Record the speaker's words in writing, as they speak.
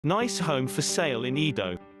Nice home for sale in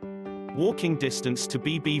EaDo. Walking distance to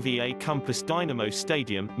BBVA Compass Dynamo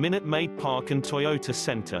Stadium, Minutemaid Park and Toyota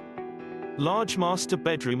Center. Large master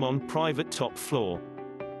bedroom on private top floor.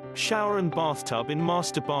 Shower and bathtub in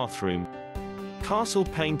master bathroom. Castle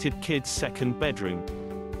painted kids second bedroom.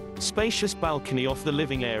 Spacious balcony off the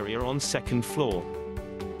living area on second floor.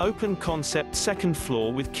 Open concept second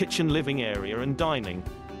floor with kitchen living area and dining.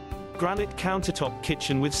 Granite countertop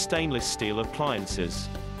kitchen with stainless steel appliances.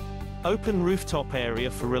 Open rooftop area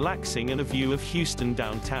for relaxing and a view of Houston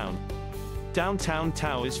downtown. Downtown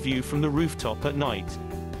Towers view from the rooftop at night.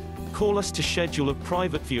 Call us to schedule a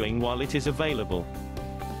private viewing while it is available.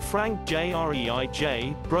 Frank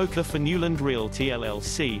JREIJ, broker for Newland Realty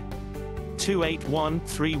LLC.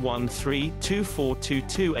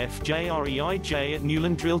 281-313-2422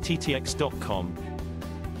 FJREIJ@newlandrealtytx.com.